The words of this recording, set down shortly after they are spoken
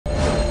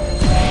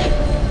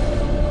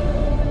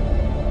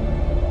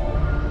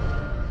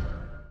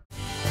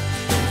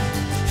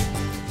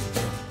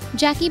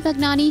Jackky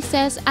Bhagnani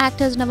says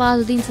actors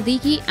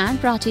Nawazuddin-Siddiqui and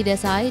Prachi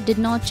Desai did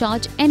not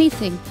charge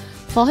anything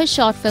for his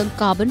short film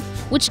Carbon,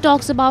 which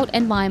talks about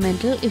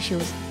environmental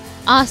issues.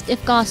 Asked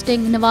if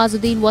casting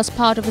Nawazuddin was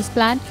part of his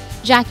plan,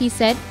 Jackky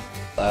said,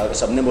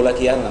 सबने बोला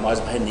कि यार नवाज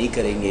भाई नहीं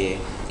करेंगे,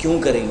 क्यों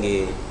करेंगे,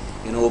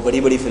 वो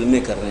बड़ी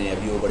फिल्में कर रहे हैं,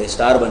 अभी वो बड़े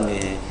स्टार बन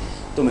गए हैं.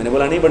 तो मैंने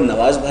बोला नहीं, बट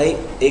नवाज भाई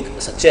एक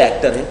सच्चे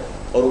एक्टर हैं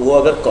और वो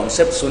अगर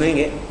कॉन्सेप्ट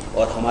सुनेंगे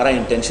और हमारा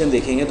इंटेंशन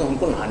देखेंगे तो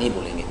हमको ना नहीं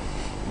बोलेंगे.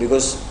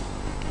 बिकॉज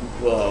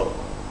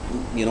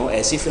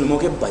ऐसी फिल्मों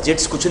के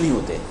बजट्स कुछ नहीं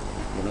होते,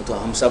 तो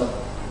हम सब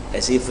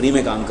ऐसे ही फ्री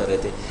में काम कर रहे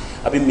थे.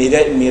 अभी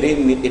मेरे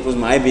इट वाज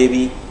माय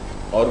बेबी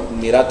और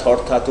मेरा थॉट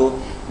था, तो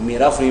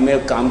मेरा फ्री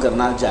में काम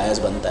करना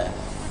जायज़ बनता है.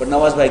 बट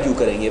नवाज भाई क्यों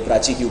करेंगे,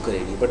 प्राची क्यों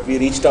करेगी. But we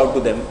reached out to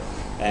them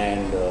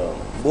and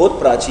both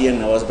Prachi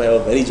and Nawaz भाई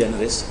वर वेरी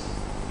जनरस.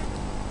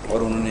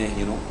 और उन्होंने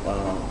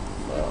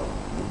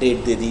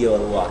डेट दे दी और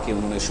वो आके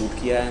उन्होंने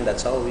शूट किया and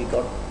that's how we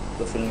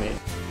got the film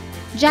made.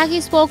 Jackky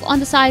spoke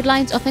on the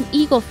sidelines of an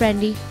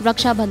eco-friendly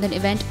Raksha Bandhan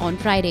event on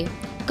Friday.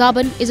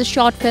 Carbon is a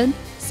short film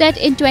set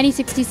in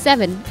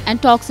 2067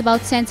 and talks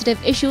about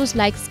sensitive issues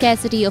like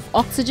scarcity of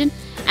oxygen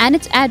and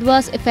its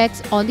adverse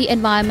effects on the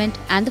environment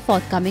and the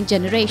forthcoming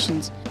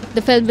generations.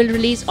 The film will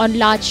release on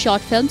Large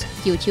Short Films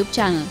YouTube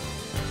channel.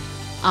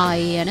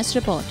 IANS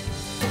report.